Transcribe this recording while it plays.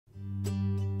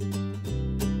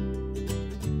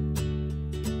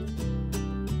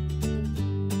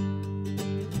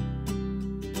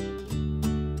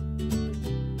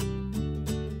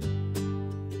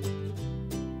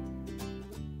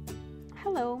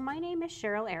my name is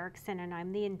Cheryl Erickson and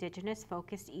I'm the Indigenous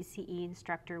focused ECE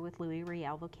instructor with Louis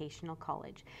Riel Vocational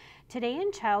College. Today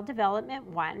in Child Development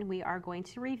 1, we are going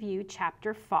to review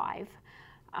Chapter 5,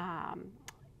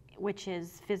 which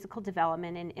is Physical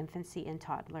Development in Infancy and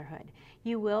Toddlerhood.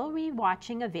 You will be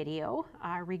watching a video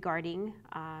regarding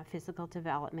physical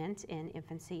development in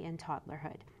infancy and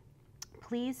toddlerhood.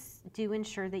 Please do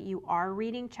ensure that you are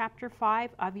reading Chapter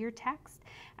 5 of your text,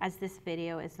 as this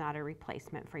video is not a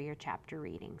replacement for your chapter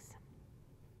readings.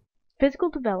 Physical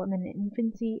Development in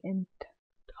Infancy and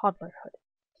Toddlerhood.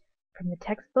 From the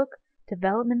textbook,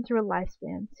 Development Through a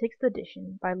Lifespan, 6th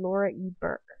edition, by Laura E.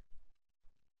 Burke.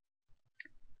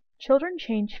 Children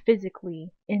change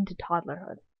physically into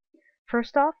toddlerhood.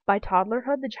 First off, by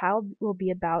toddlerhood, the child will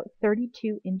be about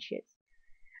 32 inches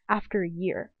after a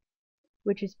year,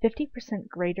 which is 50%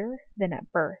 greater than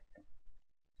at birth.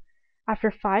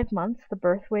 After 5 months, the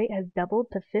birth weight has doubled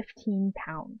to 15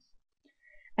 pounds.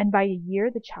 And by a year,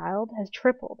 the child has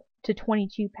tripled to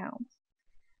 22 pounds.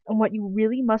 And what you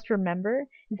really must remember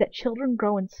is that children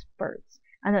grow in spurts,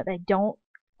 and that they don't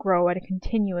grow at a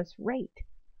continuous rate.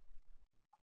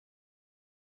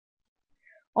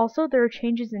 Also, there are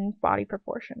changes in body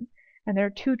proportion, and there are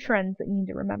two trends that you need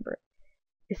to remember.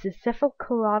 It's the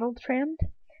cephalocaudal trend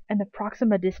and the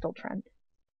proximodistal trend.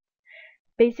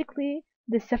 Basically,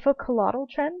 the cephalocaudal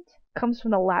trend comes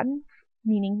from the Latin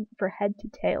meaning for head to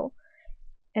tail,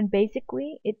 and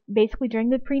basically during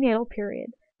the prenatal period,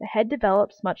 the head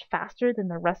develops much faster than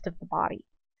the rest of the body,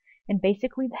 and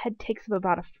basically the head takes up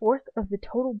about 1/4 of the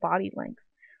total body length,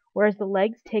 whereas the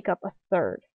legs take up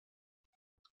 1/3.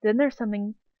 Then there's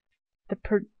something, the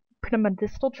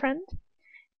proximodistal trend.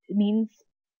 It means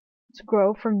to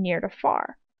grow from near to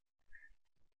far.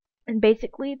 And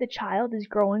basically, the child is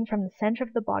growing from the center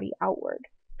of the body outward,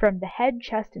 from the head,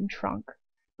 chest, and trunk,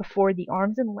 before the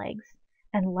arms and legs,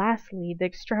 and lastly, the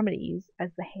extremities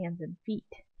as the hands and feet.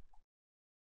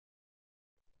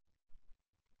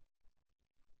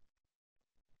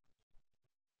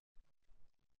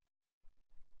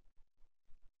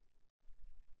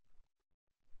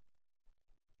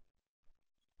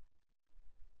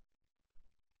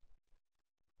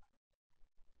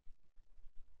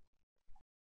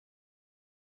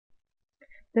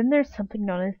 Then there's something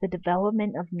known as the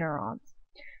development of neurons.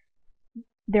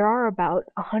 There are about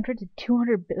 100 to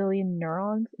 200 billion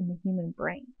neurons in the human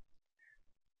brain.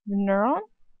 The neuron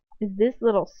is this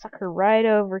little sucker right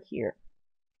over here.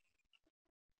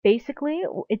 Basically,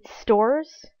 it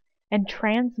stores and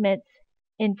transmits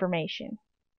information.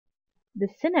 The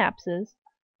synapses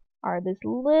are this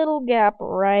little gap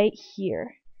right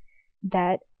here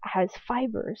that has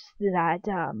fibers that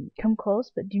come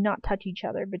close but do not touch each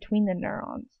other between the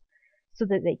neurons so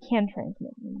that they can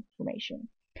transmit information.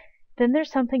 Then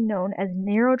there's something known as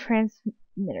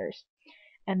neurotransmitters,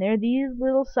 and they're these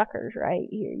little suckers right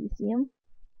here. You see them?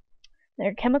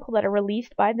 They're chemicals that are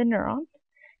released by the neuron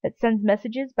that sends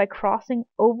messages by crossing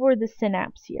over the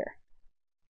synapse here.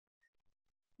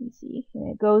 You see,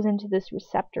 and it goes into this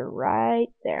receptor right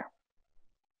there.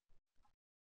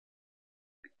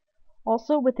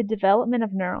 Also, with the development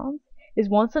of neurons, is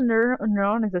once a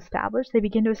neuron is established, they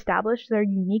begin to establish their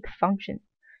unique functions.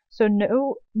 So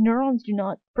no neurons do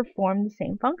not perform the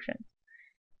same function.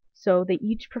 So they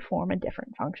each perform a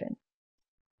different function.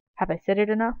 Have I said it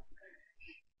enough?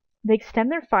 They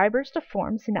extend their fibers to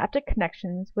form synaptic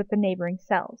connections with the neighboring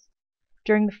cells.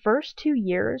 During the first 2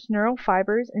 years, neural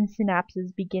fibers and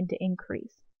synapses begin to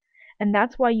increase. And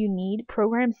that's why you need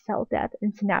programmed cell death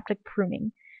and synaptic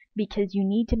pruning, because you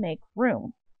need to make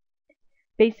room.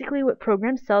 Basically, what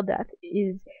programmed cell death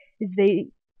is they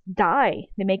die.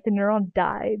 They make the neurons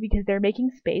die because they're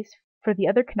making space for the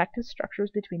other connective structures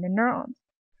between the neurons.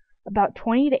 About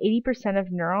 20 to 80%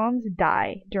 of neurons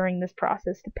die during this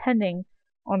process, depending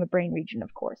on the brain region,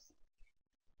 of course.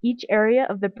 Each area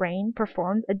of the brain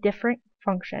performs a different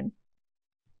function.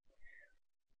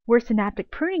 Where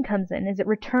synaptic pruning comes in is it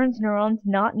returns neurons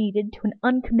not needed to an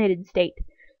uncommitted state.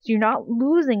 So you're not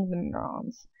losing the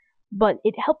neurons, but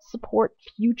it helps support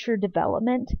future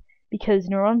development because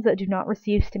neurons that do not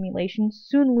receive stimulation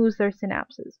soon lose their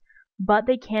synapses, but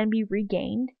they can be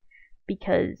regained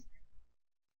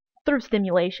through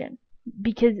stimulation,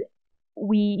 because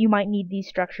you might need these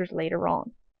structures later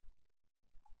on.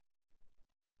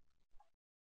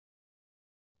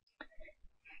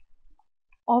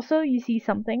 Also, you see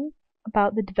something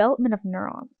about the development of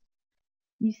neurons.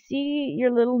 You see your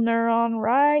little neuron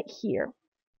right here,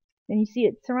 and you see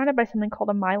it's surrounded by something called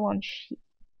a myelin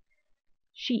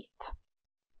sheath,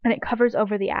 and it covers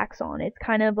over the axon. It's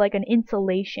kind of like an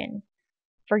insulation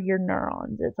for your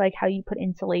neurons. It's like how you put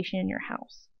insulation in your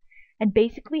house. And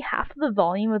basically half of the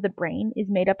volume of the brain is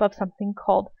made up of something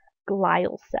called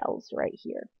glial cells right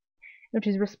here, which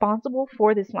is responsible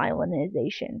for this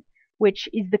myelinization, which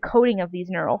is the coating of these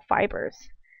neural fibers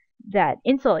that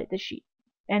insulate the sheet,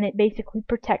 and it basically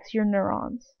protects your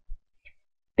neurons.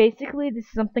 Basically, this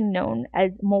is something known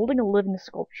as molding a living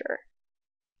sculpture,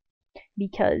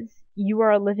 because you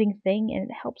are a living thing and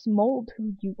it helps mold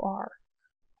who you are.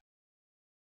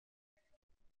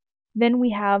 Then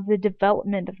we have the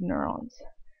development of neurons.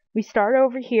 We start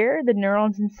over here. The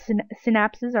neurons and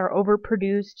synapses are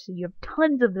overproduced, so you have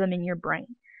tons of them in your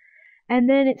brain. And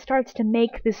then it starts to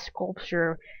make this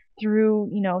sculpture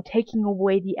through, taking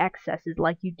away the excesses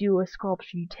like you do a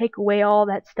sculpture. You take away all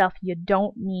that stuff you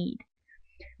don't need,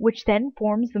 which then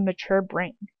forms the mature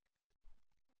brain.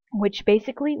 Which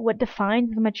basically, what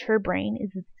defines the mature brain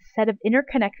is a set of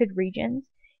interconnected regions,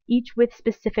 each with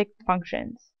specific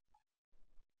functions.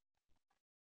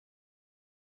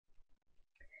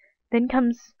 Then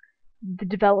comes the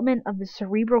development of the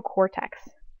cerebral cortex.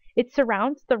 It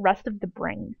surrounds the rest of the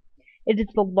brain. It is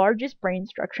the largest brain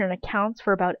structure and accounts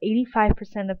for about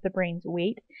 85% of the brain's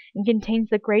weight and contains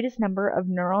the greatest number of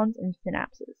neurons and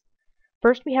synapses.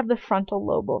 First, we have the frontal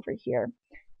lobe over here,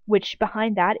 which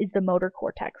behind that is the motor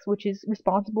cortex, which is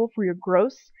responsible for your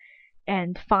gross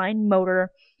and fine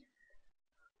motor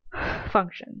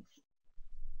functions.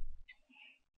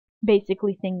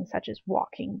 Basically things such as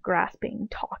walking, grasping,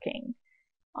 talking.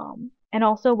 And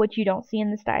also what you don't see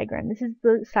in this diagram, this is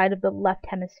the side of the left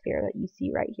hemisphere that you see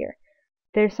right here.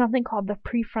 There's something called the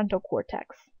prefrontal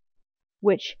cortex,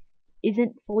 which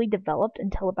isn't fully developed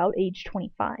until about age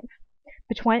 25.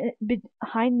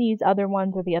 Behind these other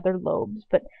ones are the other lobes,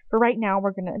 but for right now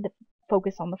we're going to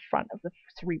focus on the front of the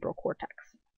cerebral cortex.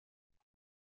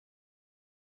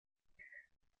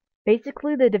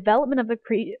 Basically, the development of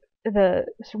the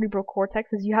cerebral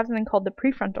cortex is you have something called the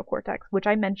prefrontal cortex, which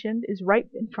I mentioned is right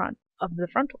in front of the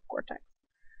frontal cortex.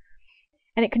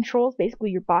 And it controls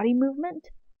basically your body movement,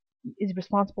 is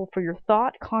responsible for your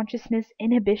thought, consciousness,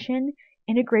 inhibition,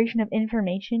 integration of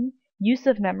information, use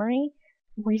of memory,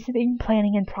 reasoning,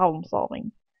 planning, and problem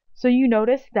solving. So you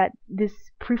notice that this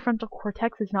prefrontal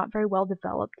cortex is not very well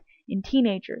developed in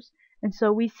teenagers. And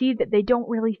so we see that they don't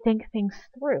really think things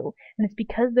through, and it's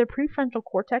because their prefrontal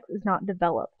cortex is not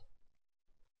developed.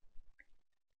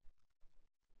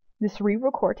 The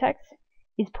cerebral cortex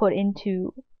is put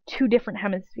into two different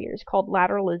hemispheres called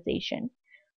lateralization.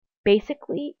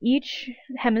 Basically, each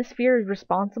hemisphere is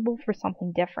responsible for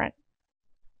something different.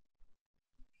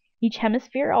 Each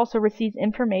hemisphere also receives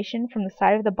information from the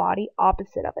side of the body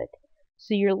opposite of it.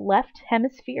 So your left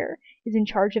hemisphere is in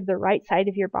charge of the right side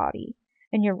of your body,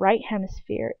 and your right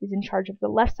hemisphere is in charge of the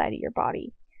left side of your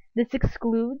body. This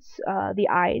excludes the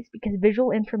eyes because visual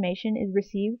information is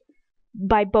received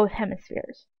by both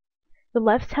hemispheres. The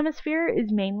left hemisphere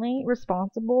is mainly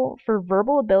responsible for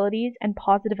verbal abilities and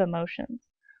positive emotions,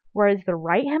 whereas the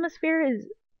right hemisphere is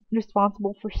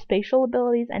responsible for spatial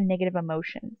abilities and negative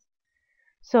emotions.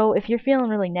 So if you're feeling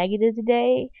really negative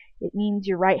today, it means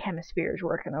your right hemisphere is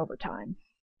working overtime.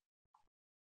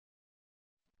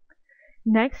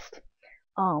 Next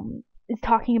is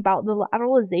talking about the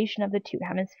lateralization of the two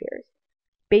hemispheres.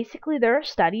 Basically, there are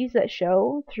studies that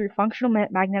show through functional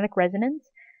magnetic resonance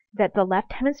that the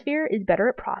left hemisphere is better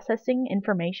at processing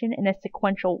information in a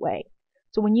sequential way.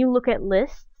 So when you look at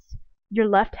lists, your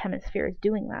left hemisphere is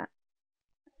doing that.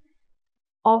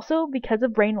 Also, because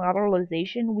of brain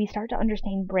lateralization, we start to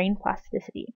understand brain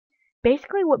plasticity.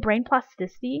 Basically, what brain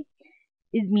plasticity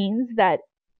means that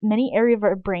many areas of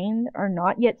our brain are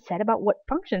not yet set about what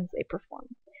functions they perform,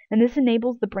 and this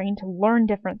enables the brain to learn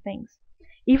different things.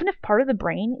 Even if part of the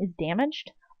brain is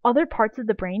damaged, other parts of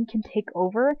the brain can take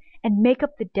over and make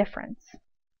up the difference.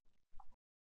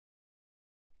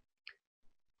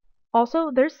 Also,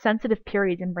 there's sensitive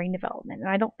periods in brain development, and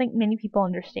I don't think many people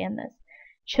understand this.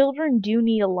 Children do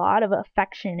need a lot of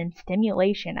affection and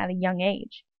stimulation at a young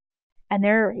age. And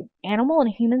there are animal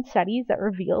and human studies that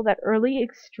reveal that early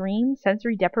extreme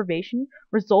sensory deprivation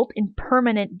result in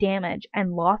permanent damage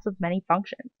and loss of many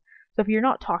functions. So if you're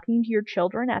not talking to your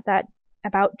children at that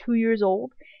about 2 years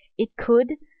old, it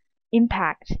could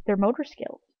impact their motor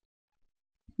skills.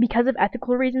 Because of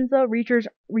ethical reasons, though,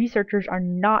 researchers are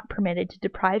not permitted to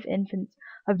deprive infants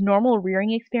of normal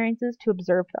rearing experiences to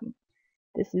observe them.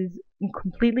 This is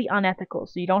completely unethical,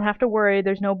 so you don't have to worry.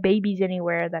 There's no babies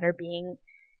anywhere that are being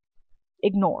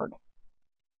ignored.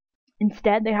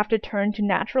 Instead, they have to turn to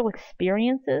natural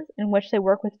experiences in which they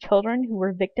work with children who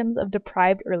were victims of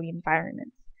deprived early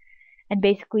environments. And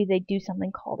basically, they do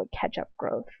something called a catch-up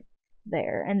growth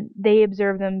there. And they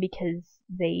observe them because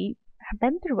they have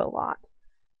been through a lot.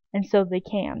 And so they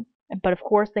can. but of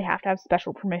course they have to have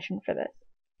special permission for this.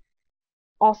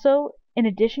 Also, in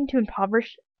addition to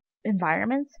impoverished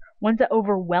environments, ones that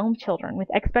overwhelm children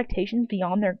with expectations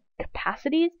beyond their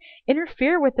capacities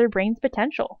interfere with their brain's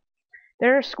potential.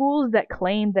 There are schools that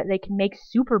claim that they can make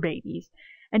super babies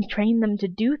and train them to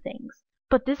do things,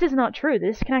 but this is not true.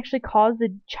 This can actually cause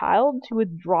the child to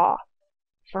withdraw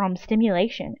from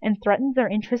stimulation and threatens their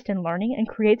interest in learning and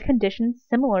creates conditions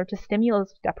similar to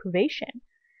stimulus deprivation.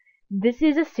 This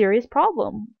is a serious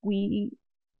problem. We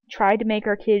try to make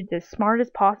our kids as smart as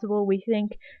possible. We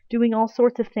think doing all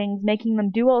sorts of things, making them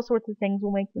do all sorts of things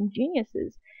will make them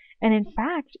geniuses. And in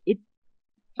fact, it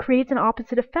creates an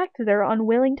opposite effect. They're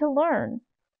unwilling to learn.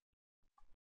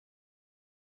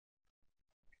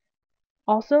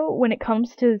 Also, when it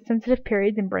comes to sensitive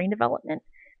periods in brain development,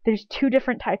 there's two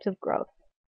different types of growth.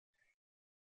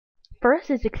 First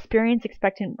is experience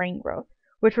expectant brain growth,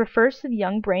 which refers to the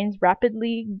young brain's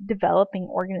rapidly developing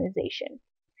organization.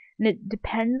 And it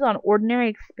depends on ordinary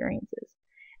experiences.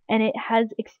 And it has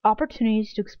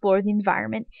opportunities to explore the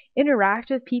environment, interact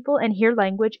with people, and hear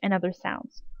language and other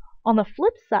sounds. On the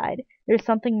flip side, there's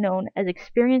something known as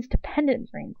experience-dependent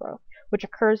brain growth, which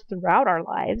occurs throughout our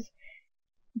lives.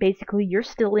 Basically, you're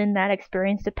still in that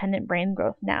experience-dependent brain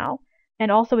growth now,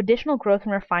 and also additional growth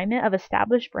and refinement of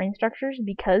established brain structures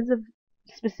because of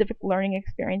specific learning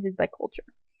experiences by culture.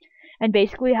 And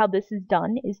basically how this is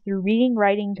done is through reading,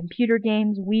 writing, computer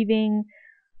games, weaving,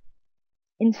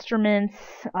 instruments,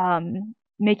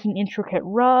 making intricate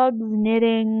rugs,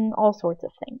 knitting, all sorts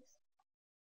of things.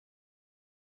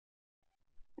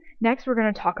 Next, we're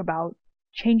going to talk about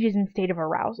changes in state of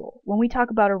arousal. When we talk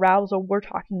about arousal, we're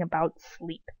talking about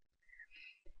sleep.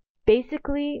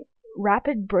 Basically,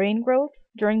 rapid brain growth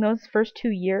during those first 2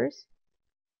 years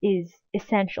is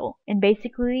essential, and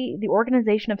basically the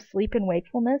organization of sleep and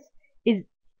wakefulness is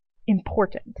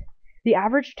important. The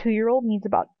average 2-year-old needs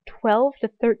about 12 to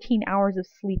 13 hours of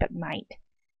sleep at night.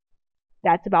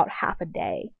 That's about half a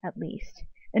day, at least.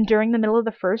 And during the middle of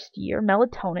the first year,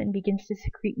 melatonin begins to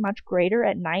secrete much greater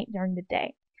at night during the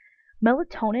day.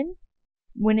 Melatonin,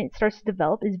 when it starts to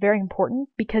develop, is very important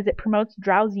because it promotes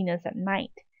drowsiness at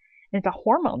night. And it's a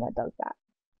hormone that does that.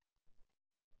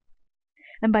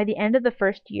 And by the end of the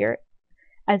first year,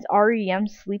 as REM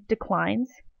sleep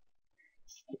declines,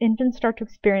 infants start to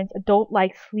experience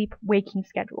adult-like sleep-waking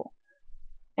schedule,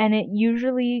 and it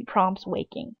usually prompts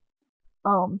waking.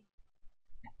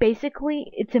 Basically,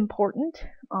 it's important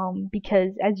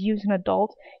because as you as an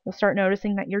adult, you'll start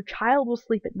noticing that your child will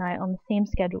sleep at night on the same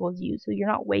schedule as you, so you're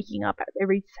not waking up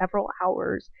every several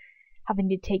hours having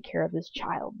to take care of this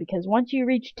child, because once you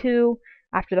reach 2,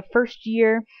 after the first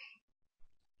year,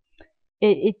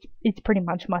 it's pretty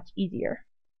much easier.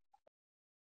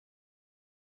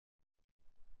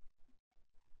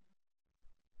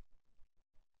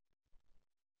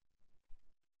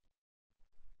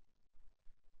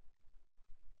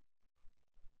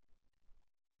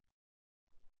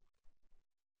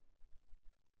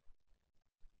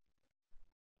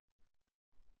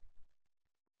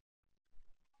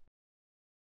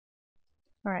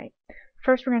 Alright,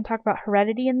 first we're going to talk about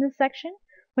heredity in this section.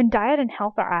 When diet and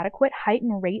health are adequate, height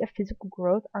and rate of physical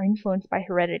growth are influenced by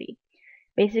heredity.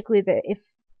 Basically, if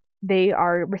they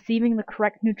are receiving the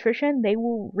correct nutrition, they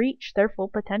will reach their full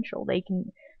potential.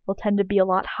 They'll tend to be a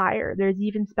lot higher. There's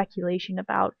even speculation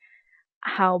about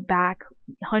how back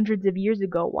hundreds of years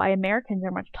ago, why Americans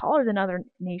are much taller than other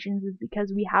nations is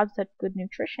because we have such good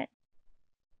nutrition.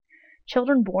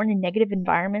 Children born in negative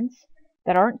environments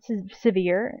that aren't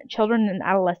severe, children and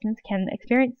adolescents can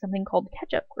experience something called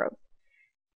catch-up growth.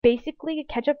 Basically,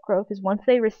 catch-up growth is once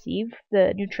they receive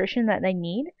the nutrition that they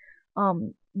need,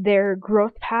 their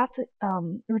growth path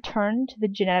return to the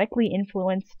genetically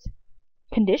influenced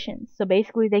conditions. So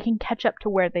basically, they can catch up to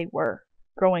where they were,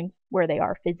 growing where they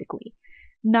are physically.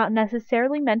 Not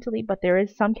necessarily mentally, but there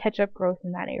is some catch-up growth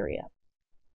in that area.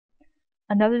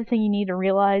 Another thing you need to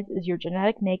realize is your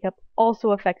genetic makeup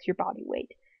also affects your body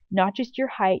weight. Not just your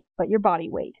height, but your body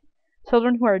weight.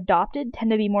 Children who are adopted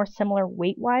tend to be more similar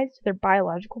weight-wise to their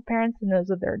biological parents than those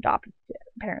of their adopted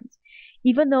parents.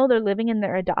 Even though they're living in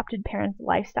their adopted parents'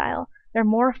 lifestyle, they're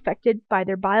more affected by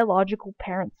their biological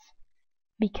parents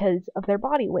because of their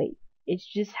body weight. It's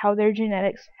just how their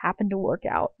genetics happen to work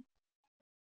out.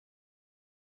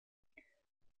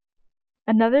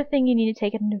 Another thing you need to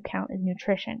take into account is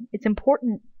nutrition. It's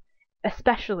important,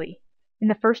 especially in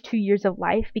the first 2 years of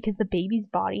life, because the baby's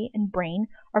body and brain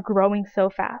are growing so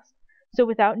fast. So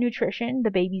without nutrition,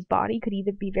 the baby's body could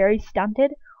either be very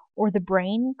stunted or the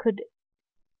brain could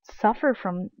suffer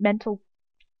from mental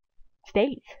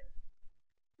states.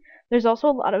 There's also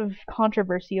a lot of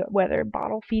controversy whether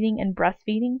bottle feeding and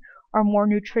breastfeeding are more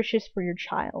nutritious for your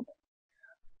child.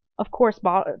 Of course,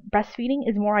 breastfeeding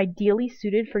is more ideally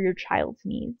suited for your child's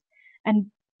needs, and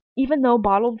even though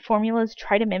bottled formulas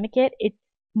try to mimic it, it's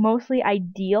mostly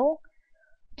ideal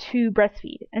to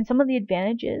breastfeed. And some of the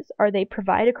advantages are they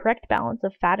provide a correct balance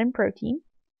of fat and protein,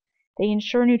 they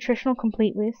ensure nutritional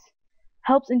completeness,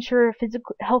 helps ensure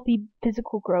healthy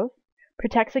physical growth,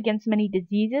 protects against many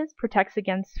diseases, protects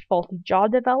against faulty jaw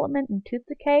development and tooth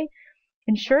decay,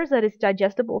 ensures that it's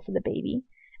digestible for the baby,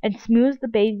 and smooths the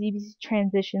baby's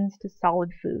transitions to solid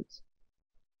foods.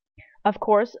 Of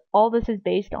course, all this is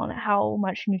based on how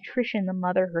much nutrition the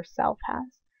mother herself has.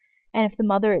 And if the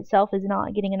mother itself is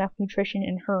not getting enough nutrition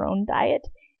in her own diet,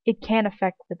 it can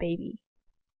affect the baby.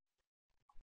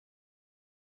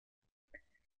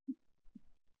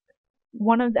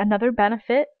 Another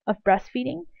benefit of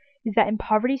breastfeeding is that in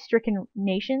poverty-stricken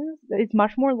nations, it's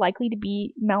much more likely to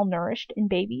be malnourished in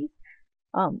babies,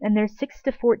 and they're 6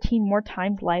 to 14 more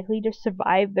times likely to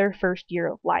survive their first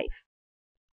year of life.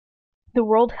 The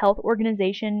World Health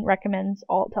Organization recommends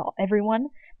to everyone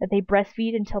that they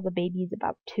breastfeed until the baby is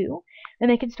about 2, and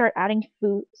they can start adding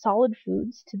solid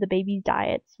foods to the baby's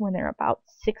diets when they're about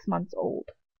 6 months old.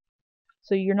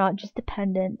 So you're not just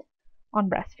dependent on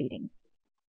breastfeeding.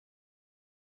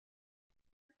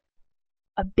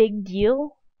 A big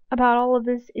deal about all of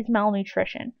this is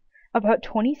malnutrition. About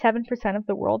 27% of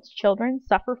the world's children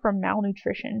suffer from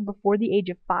malnutrition before the age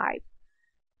of 5.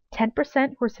 10%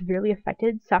 who are severely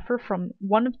affected suffer from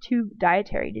one of 2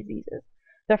 dietary diseases.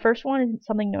 The first one is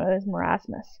something known as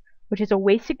marasmus, which is a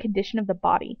wasted condition of the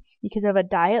body because of a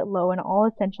diet low in all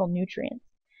essential nutrients.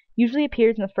 Usually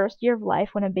appears in the first year of life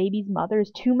when a baby's mother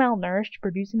is too malnourished to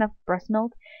produce enough breast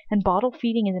milk and bottle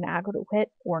feeding is inadequate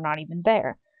or not even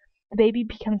there. The baby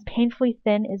becomes painfully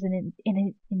thin and is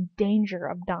in danger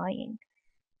of dying.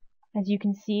 As you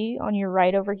can see on your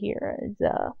right over here is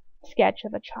a sketch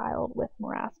of a child with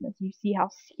marasmus. You see how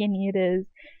skinny it is.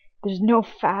 There's no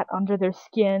fat under their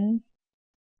skin.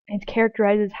 It's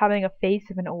characterized as having a face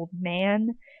of an old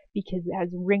man because it has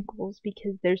wrinkles,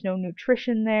 because there's no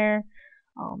nutrition there.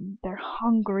 They're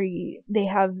hungry. They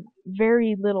have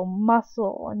very little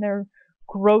muscle, and they're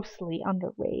grossly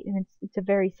underweight, and it's a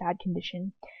very sad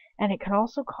condition. And it can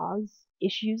also cause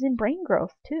issues in brain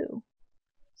growth too.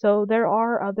 So there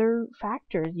are other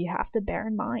factors you have to bear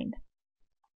in mind.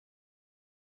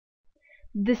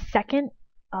 The second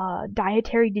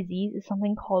dietary disease is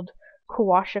something called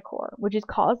kwashiorkor, which is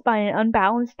caused by an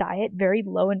unbalanced diet very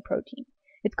low in protein.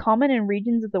 It's common in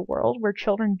regions of the world where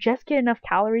children just get enough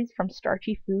calories from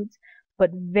starchy foods but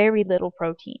very little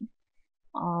protein.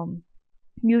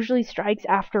 Usually strikes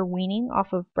after weaning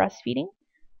off of breastfeeding.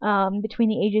 Between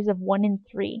the ages of 1 and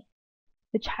 3.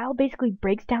 The child basically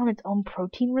breaks down its own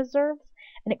protein reserves,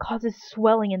 and it causes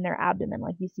swelling in their abdomen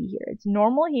like you see here. It's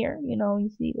normal here, you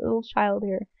see the little child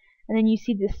here, and then you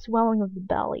see this swelling of the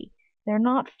belly. They're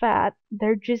not fat,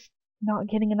 they're just not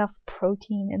getting enough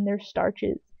protein in their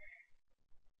starches.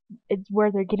 It's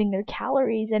where they're getting their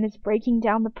calories, and it's breaking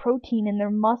down the protein in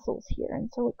their muscles here, and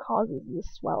so it causes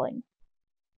this swelling.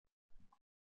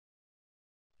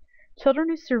 Children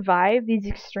who survive these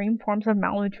extreme forms of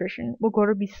malnutrition will grow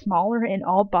to be smaller in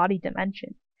all body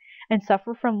dimensions and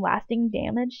suffer from lasting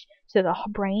damage to the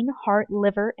brain, heart,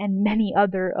 liver, and many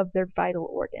other of their vital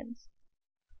organs.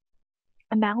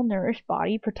 A malnourished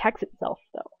body protects itself,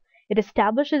 though. It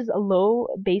establishes a low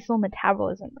basal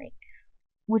metabolism rate,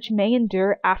 which may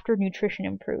endure after nutrition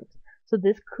improves. So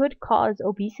this could cause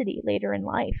obesity later in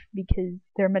life because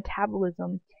their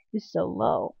metabolism is so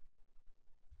low.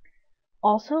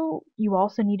 You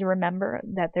also need to remember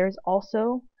that there's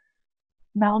also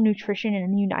malnutrition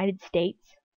in the United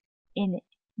States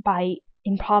by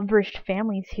impoverished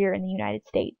families here in the United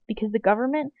States because the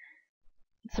government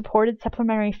supported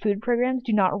supplementary food programs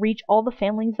do not reach all the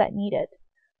families that need it.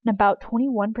 And about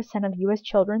 21% of US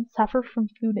children suffer from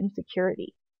food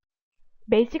insecurity.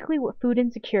 Basically what food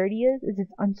insecurity is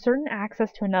it's uncertain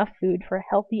access to enough food for a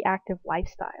healthy, active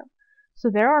lifestyle.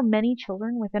 So there are many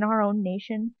children within our own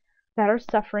nation that are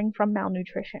suffering from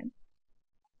malnutrition.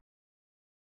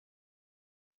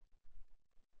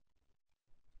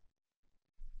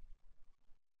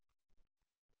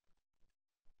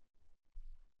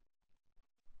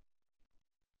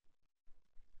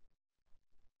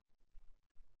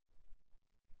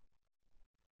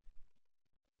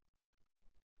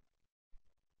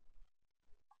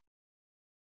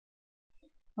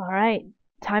 Alright,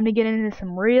 time to get into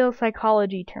some real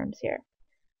psychology terms here.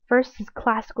 First is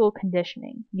classical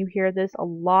conditioning. You hear this a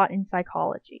lot in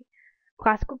psychology.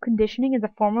 Classical conditioning is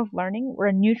a form of learning where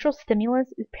a neutral stimulus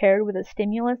is paired with a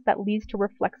stimulus that leads to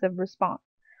reflexive response.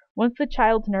 Once the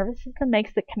child's nervous system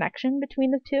makes the connection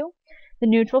between the two, the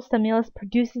neutral stimulus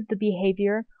produces the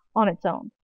behavior on its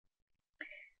own.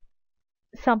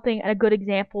 A good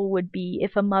example would be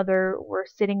if a mother were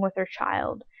sitting with her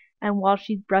child, and while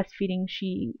she's breastfeeding,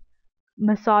 she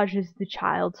massages the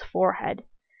child's forehead,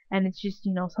 and it's just,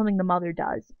 something the mother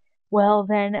does. Well,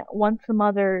 then once the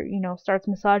mother, starts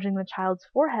massaging the child's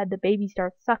forehead, the baby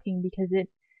starts sucking because it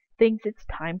thinks it's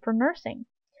time for nursing.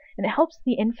 And it helps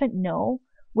the infant know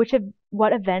what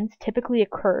events typically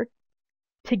occur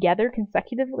together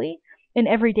consecutively in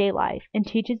everyday life, and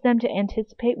teaches them to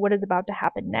anticipate what is about to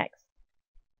happen next.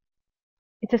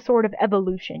 It's a sort of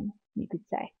evolution, you could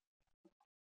say.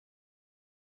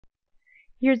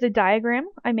 Here's a diagram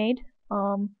I made.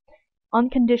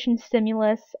 Unconditioned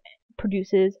stimulus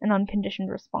produces an unconditioned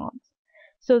response.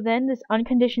 So then this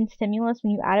unconditioned stimulus,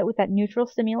 when you add it with that neutral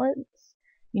stimulus,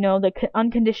 the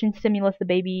unconditioned stimulus, the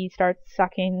baby starts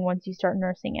sucking once you start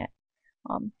nursing it,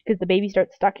 because the baby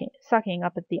starts sucking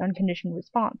up at the unconditioned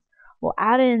response. Well,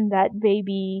 add in that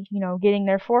baby, getting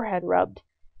their forehead rubbed,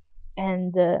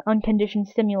 and the unconditioned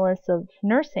stimulus of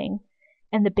nursing,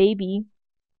 and the baby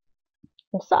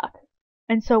will suck.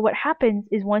 And so what happens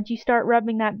is once you start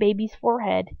rubbing that baby's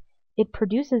forehead, it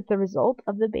produces the result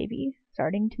of the baby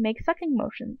starting to make sucking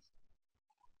motions.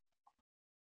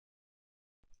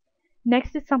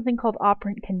 Next is something called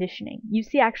operant conditioning. You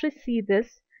actually see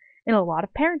this in a lot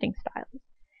of parenting styles.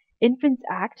 Infants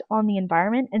act on the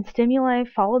environment, and stimuli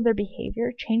follow their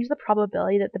behavior, change the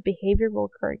probability that the behavior will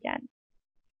occur again.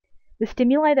 The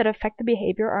stimuli that affect the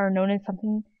behavior are known as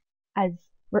something as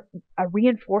a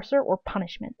reinforcer or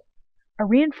punishment. A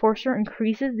reinforcer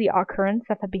increases the occurrence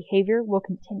that the behavior will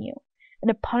continue, and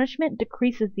a punishment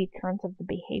decreases the occurrence of the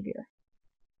behavior.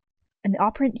 And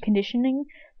operant conditioning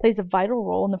plays a vital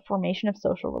role in the formation of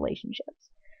social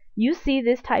relationships. You see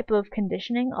this type of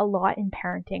conditioning a lot in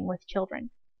parenting with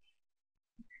children.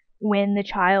 When the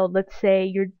child, let's say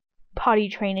you're potty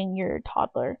training your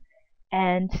toddler,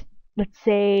 and let's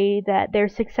say that they're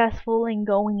successful in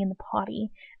going in the potty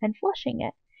and flushing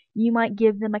it, you might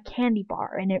give them a candy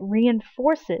bar, and it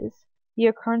reinforces the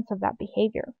occurrence of that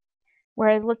behavior.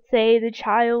 Whereas let's say the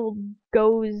child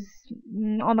goes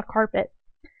on the carpet,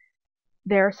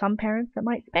 there are some parents that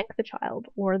might spank the child,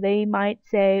 or they might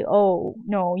say, oh,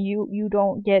 no, you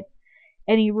don't get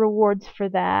any rewards for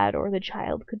that, or the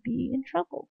child could be in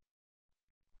trouble.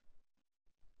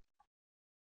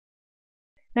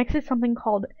 Next is something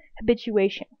called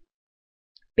habituation.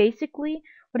 Basically,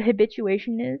 what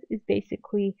habituation is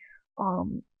basically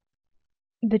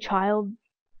the child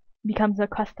becomes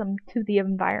accustomed to the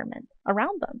environment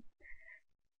around them.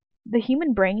 The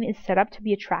human brain is set up to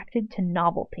be attracted to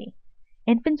novelty.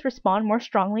 Infants respond more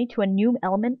strongly to a new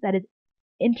element that is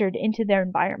entered into their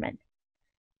environment.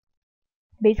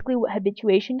 Basically, what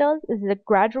habituation does is a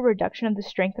gradual reduction of the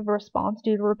strength of a response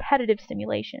due to repetitive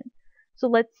stimulation. So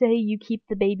let's say you keep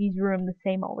the baby's room the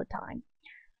same all the time.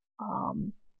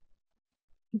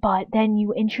 But then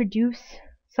you introduce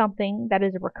something that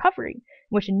is a recovery, in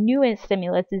which a new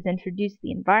stimulus is introduced to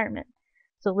the environment.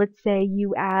 So let's say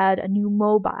you add a new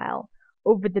mobile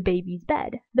over the baby's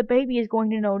bed. The baby is going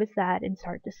to notice that and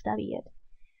start to study it.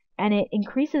 And it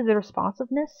increases the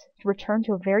responsiveness to return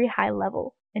to a very high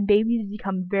level. And babies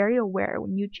become very aware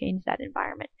when you change that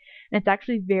environment. And it's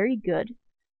actually very good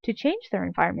to change their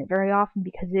environment very often,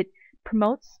 because it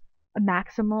promotes a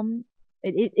maximum,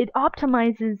 it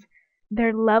optimizes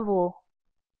their level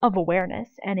of awareness,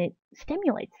 and it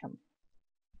stimulates them.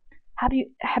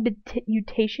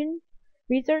 Habituation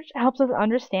research helps us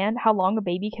understand how long a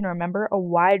baby can remember a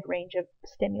wide range of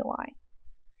stimuli,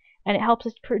 and it helps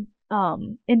us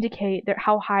indicate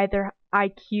how high their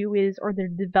IQ is, or their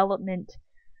development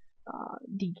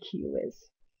DQ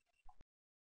is.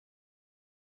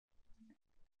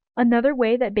 Another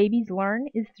way that babies learn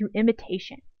is through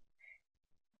imitation.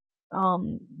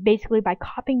 Basically by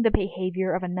copying the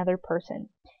behavior of another person.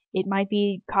 It might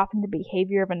be copying the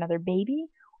behavior of another baby,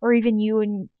 or even you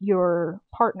and your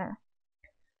partner.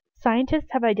 Scientists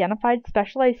have identified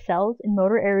specialized cells in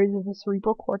motor areas of the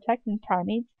cerebral cortex in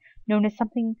primates known as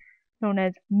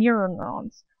mirror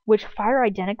neurons, which fire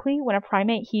identically when a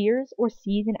primate hears or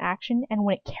sees an action and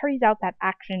when it carries out that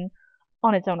action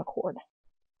on its own accord.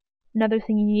 Another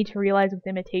thing you need to realize with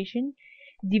imitation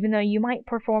is even though you might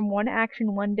perform one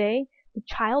action one day, the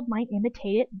child might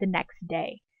imitate it the next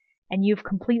day. And you've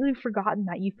completely forgotten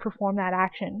that you've performed that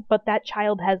action, but that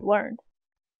child has learned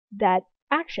that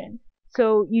action.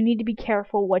 So you need to be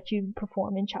careful what you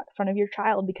perform in front of your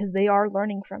child, because they are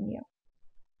learning from you.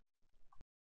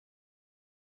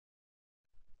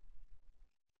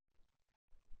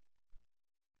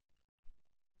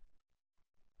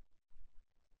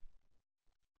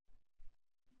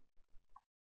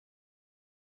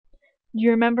 Do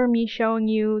you remember me showing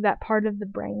you that part of the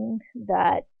brain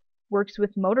that works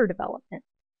with motor development?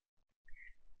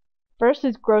 First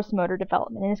is gross motor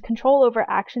development, and is control over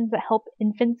actions that help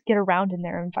infants get around in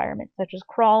their environment, such as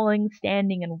crawling,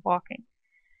 standing, and walking.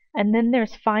 And then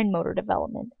there's fine motor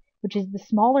development, which is the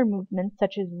smaller movements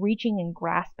such as reaching and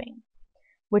grasping,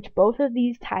 which both of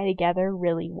these tie together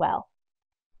really well.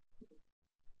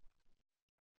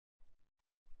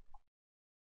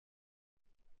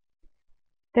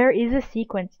 There is a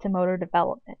sequence to motor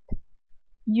development.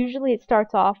 Usually it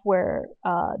starts off where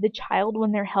the child,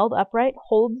 when they're held upright,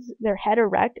 holds their head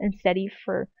erect and steady.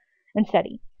 And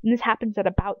this happens at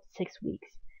about 6 weeks.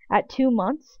 At 2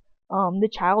 months, the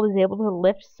child is able to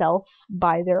lift self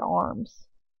by their arms.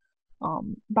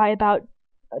 By about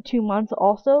 2 months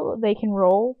also, they can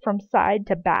roll from side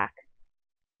to back.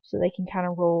 So they can kind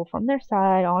of roll from their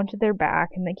side onto their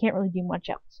back, and they can't really do much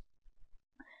else.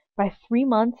 By 3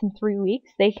 months and 3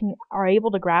 weeks, they are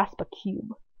able to grasp a cube,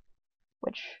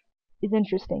 which is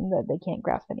interesting that they can't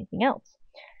grasp anything else.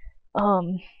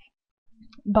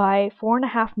 By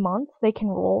 4.5 months, they can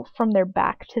roll from their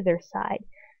back to their side.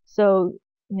 So,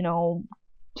 2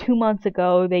 months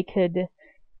ago, they could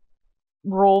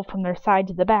roll from their side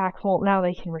to the back. Well, now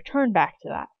they can return back to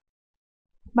that.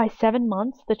 By 7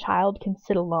 months, the child can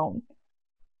sit alone.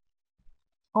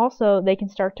 Also, they can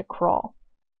start to crawl.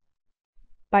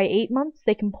 By 8 months,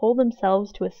 they can pull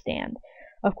themselves to a stand.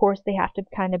 Of course, they have to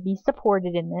kind of be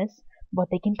supported in this, but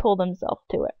they can pull themselves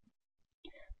to it.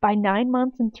 By 9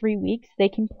 months and 3 weeks, they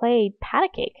can play pat a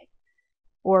cake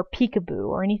or peekaboo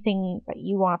or anything that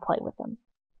you want to play with them.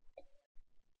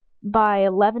 By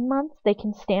 11 months, they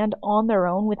can stand on their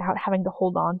own without having to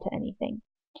hold on to anything.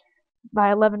 By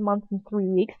 11 months and 3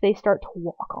 weeks, they start to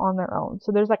walk on their own.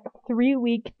 So there's like a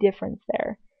 3-week difference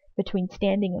there between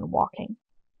standing and walking.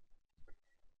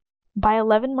 By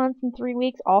 11 months and 3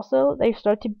 weeks also, they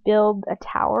start to build a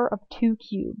tower of 2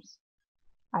 cubes.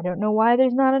 I don't know why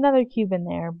there's not another cube in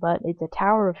there, but it's a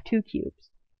tower of 2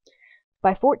 cubes.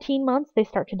 By 14 months, they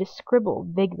start to scribble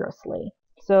vigorously,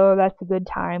 so that's a good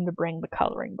time to bring the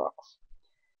coloring books.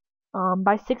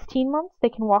 By 16 months, they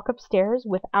can walk upstairs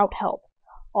without help.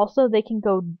 Also, they can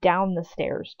go down the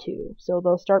stairs too, so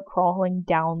they'll start crawling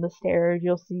down the stairs.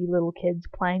 You'll see little kids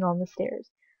playing on the stairs.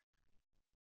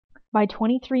 By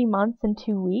 23 months and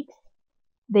 2 weeks,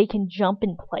 they can jump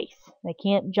in place. They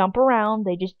can't jump around,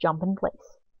 they just jump in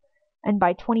place. And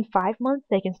by 25 months,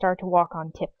 they can start to walk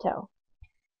on tiptoe.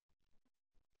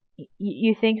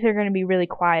 You think they're going to be really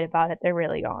quiet about it, they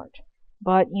really aren't.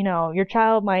 But, your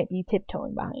child might be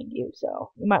tiptoeing behind you,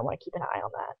 so you might want to keep an eye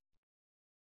on that.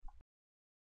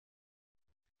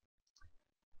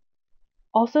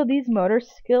 Also, these motor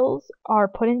skills are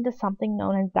put into something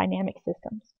known as dynamic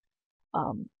systems.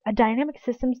 A dynamic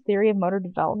systems theory of motor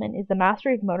development is the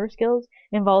mastery of motor skills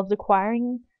involves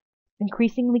acquiring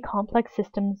increasingly complex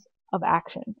systems of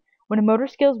action. When motor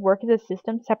skills work as a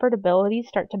system, separate abilities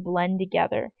start to blend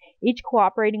together, each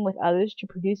cooperating with others to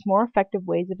produce more effective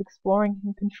ways of exploring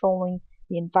and controlling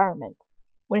the environment.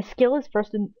 When a skill is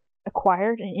first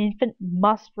acquired, an infant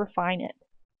must refine it.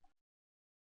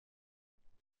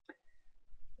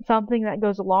 Something that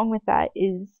goes along with that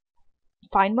is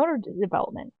fine motor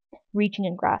development, reaching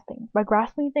and grasping. By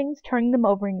grasping things, turning them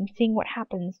over, and seeing what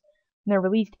happens when they're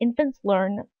released, infants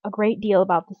learn a great deal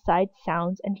about the sights,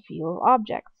 sounds, and feel of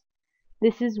objects.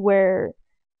 This is where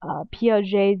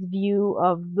Piaget's view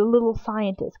of the little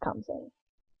scientist comes in.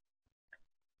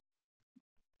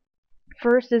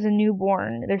 First, as a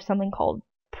newborn, there's something called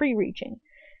pre-reaching.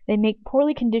 They make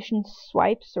poorly conditioned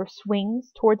swipes or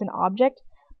swings towards an object,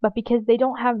 but because they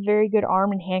don't have very good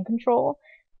arm and hand control,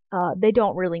 they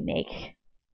don't really make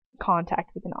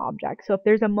contact with an object. So if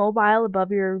there's a mobile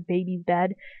above your baby's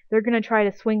bed, they're going to try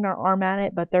to swing their arm at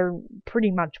it, but they're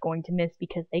pretty much going to miss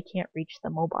because they can't reach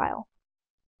the mobile.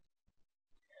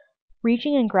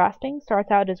 Reaching and grasping starts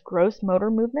out as gross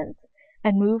motor movements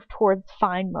and move towards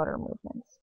fine motor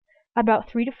movements. About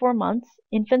 3 to 4 months,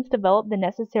 infants develop the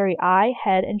necessary eye,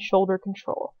 head, and shoulder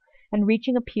control, and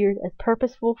reaching appears as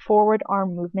purposeful forward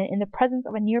arm movement in the presence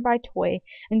of a nearby toy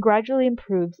and gradually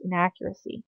improves in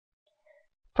accuracy.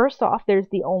 First off, there's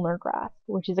the ulnar grasp,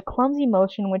 which is a clumsy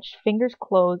motion in which fingers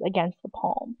close against the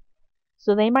palm.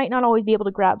 So they might not always be able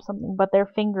to grab something, but their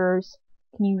fingers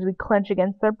can usually clench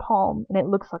against their palm, and it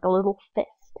looks like a little fist.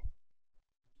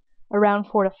 Around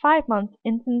 4 to 5 months,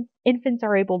 infants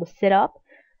are able to sit up,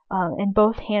 and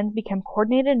both hands become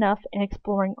coordinated enough in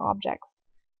exploring objects.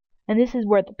 And this is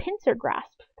where the pincer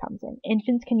grasp comes in.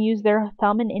 Infants can use their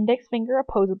thumb and index finger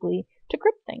opposably to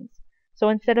grip things. So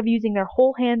instead of using their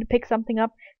whole hand to pick something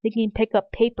up, they can pick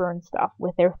up paper and stuff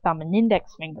with their thumb and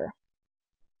index finger.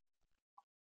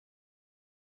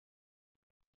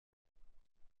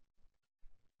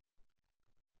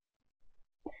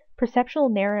 Perceptual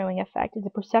narrowing effect is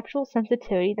a perceptual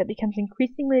sensitivity that becomes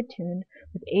increasingly attuned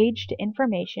with age to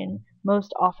information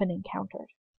most often encountered.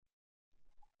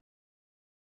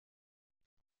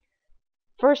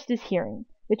 First is hearing.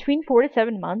 Between 4 to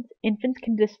 7 months, infants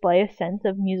can display a sense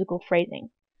of musical phrasing.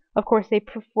 Of course, they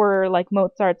prefer like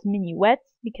Mozart's minuets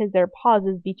because there are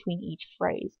pauses between each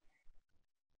phrase.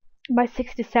 By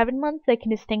 6 to 7 months, they can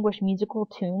distinguish musical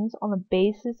tunes on the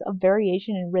basis of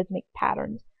variation in rhythmic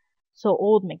patterns. So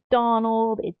Old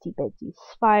MacDonald, Itsy Bitsy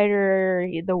Spider,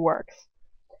 the works.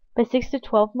 By 6 to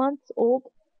 12 months old,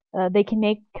 they can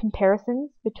make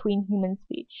comparisons between human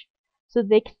speech. So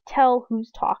they can tell who's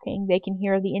talking, they can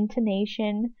hear the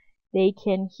intonation, they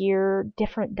can hear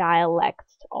different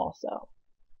dialects also.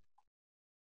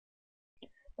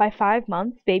 By 5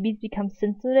 months, babies become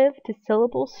sensitive to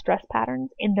syllable stress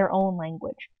patterns in their own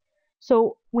language.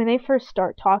 So when they first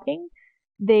start talking,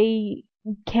 they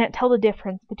can't tell the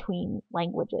difference between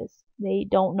languages. They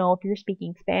don't know if you're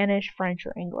speaking Spanish, French,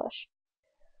 or English.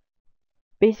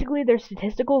 Basically, their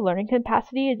statistical learning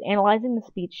capacity is analyzing the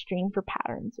speech stream for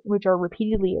patterns, which are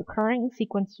repeatedly occurring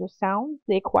sequences of sounds.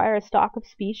 They acquire a stock of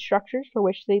speech structures for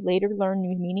which they later learn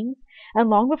new meanings, and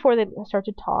long before they start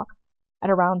to talk at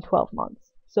around 12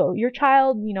 months. So your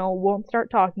child, won't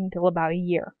start talking until about a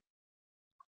year.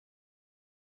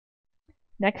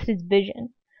 Next is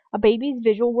vision. A baby's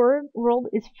visual world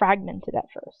is fragmented at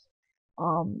first.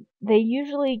 They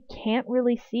usually can't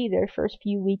really see their first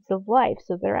few weeks of life,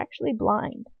 so they're actually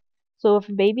blind. So if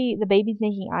the baby's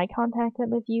making eye contact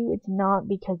with you, it's not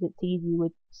because it sees you,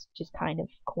 it's just kind of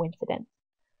coincidence.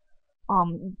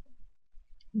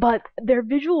 But their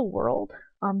visual world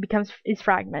is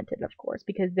fragmented, of course,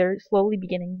 because they're slowly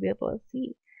beginning to be able to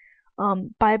see.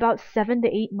 By about 7 to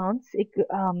 8 months, it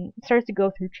starts to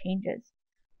go through changes.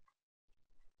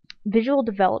 Visual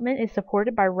development is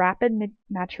supported by rapid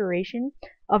maturation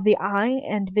of the eye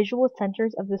and visual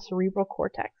centers of the cerebral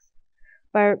cortex.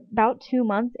 By about 2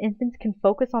 months, infants can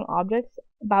focus on objects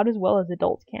about as well as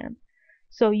adults can.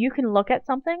 So you can look at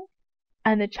something,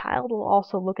 and the child will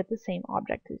also look at the same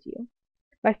object as you.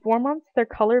 By 4 months, their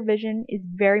color vision is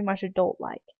very much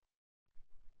adult-like.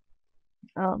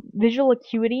 Visual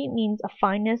acuity means a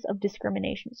fineness of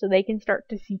discrimination, so they can start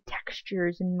to see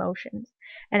textures and motions.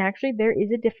 And actually, there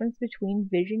is a difference between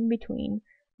vision between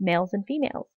males and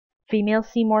females. Females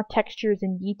see more textures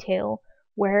and detail,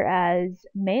 whereas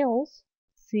males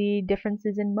see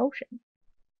differences in motion.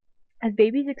 As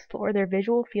babies explore their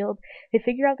visual field, they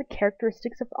figure out the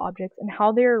characteristics of objects and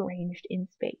how they are arranged in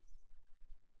space.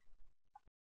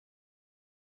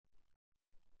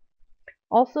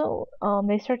 Also,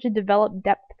 they start to develop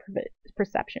depth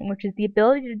perception, which is the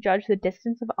ability to judge the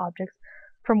distance of objects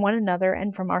from one another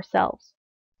and from ourselves.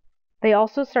 They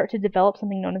also start to develop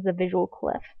something known as a visual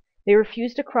cliff. They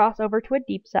refuse to cross over to a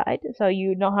deep side, so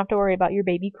you don't have to worry about your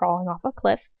baby crawling off a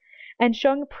cliff, and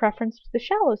showing a preference to the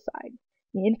shallow side.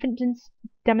 The infant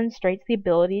demonstrates the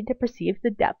ability to perceive the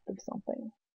depth of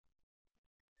something.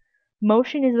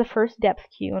 Motion is the first depth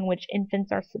cue in which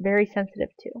infants are very sensitive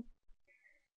to.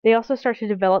 They also start to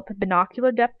develop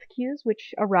binocular depth cues,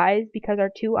 which arise because our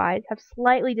two eyes have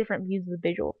slightly different views of the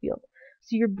visual field.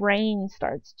 So your brain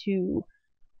starts to,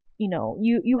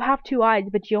 you have two eyes,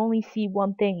 but you only see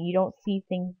one thing. You don't see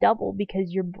things double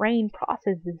because your brain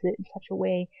processes it in such a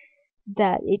way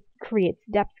that it creates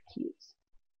depth cues.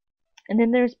 And then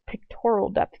there's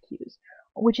pictorial depth cues,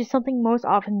 which is something most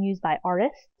often used by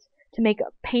artists to make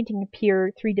a painting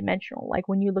appear three-dimensional. Like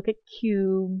when you look at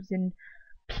cubes and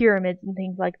pyramids and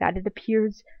things like that, it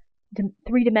appears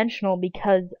three-dimensional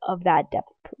because of that depth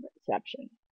perception.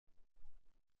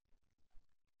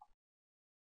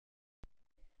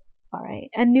 Alright,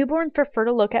 and newborns prefer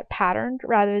to look at patterns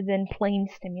rather than plain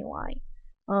stimuli.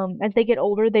 As they get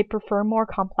older, they prefer more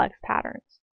complex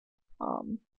patterns.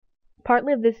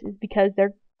 Partly of this is because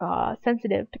they're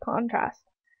sensitive to contrast,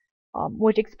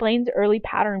 which explains early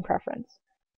pattern preference.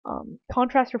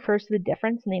 Contrast refers to the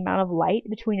difference in the amount of light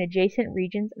between adjacent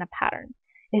regions in a pattern.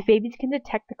 If babies can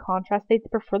detect the contrast, they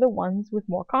prefer the ones with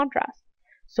more contrast.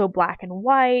 So black and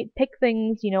white, pick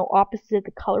things, opposite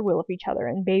the color wheel of each other,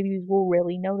 and babies will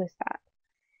really notice that.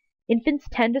 Infants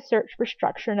tend to search for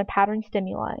structure in a pattern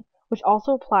stimuli, which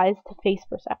also applies to face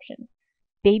perception.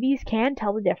 Babies can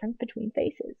tell the difference between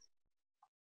faces.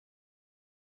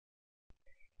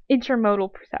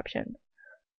 Intermodal perception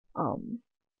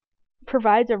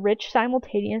provides a rich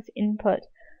simultaneous input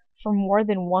from more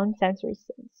than one sensory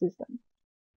system.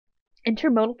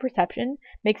 Intermodal perception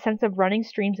makes sense of running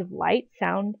streams of light,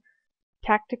 sound,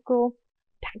 tactile,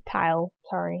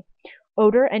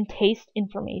 odor, and taste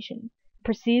information. It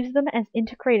perceives them as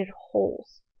integrated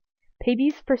wholes.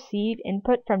 Babies perceive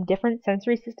input from different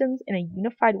sensory systems in a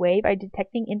unified way by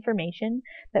detecting information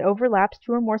that overlaps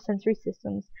two or more sensory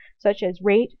systems, such as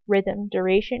rate, rhythm,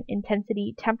 duration,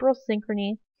 intensity, temporal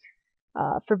synchrony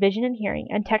for vision and hearing,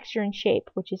 and texture and shape,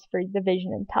 which is for the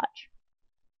vision and touch.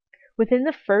 Within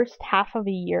the first half of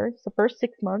a year, so first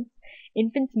 6 months,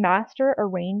 infants master a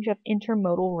range of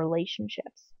intermodal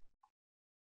relationships.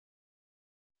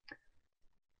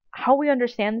 How we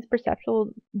understand this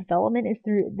perceptual development is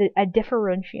through a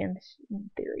differentiation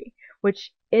theory,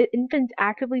 which infants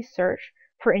actively search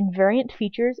for invariant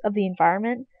features of the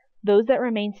environment, those that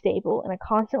remain stable in a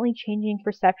constantly changing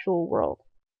perceptual world.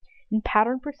 In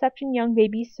pattern perception, young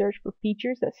babies search for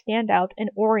features that stand out and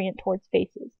orient towards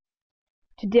faces.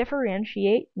 To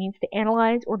differentiate means to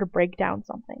analyze or to break down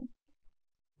something.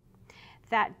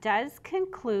 That does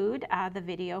conclude the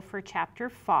video for Chapter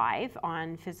 5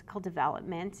 on physical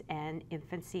development and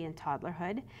infancy and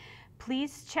toddlerhood.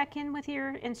 Please check in with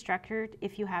your instructor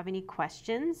if you have any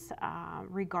questions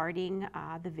regarding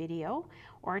the video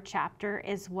or chapter,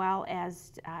 as well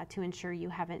as to ensure you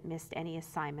haven't missed any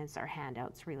assignments or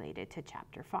handouts related to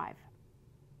Chapter 5.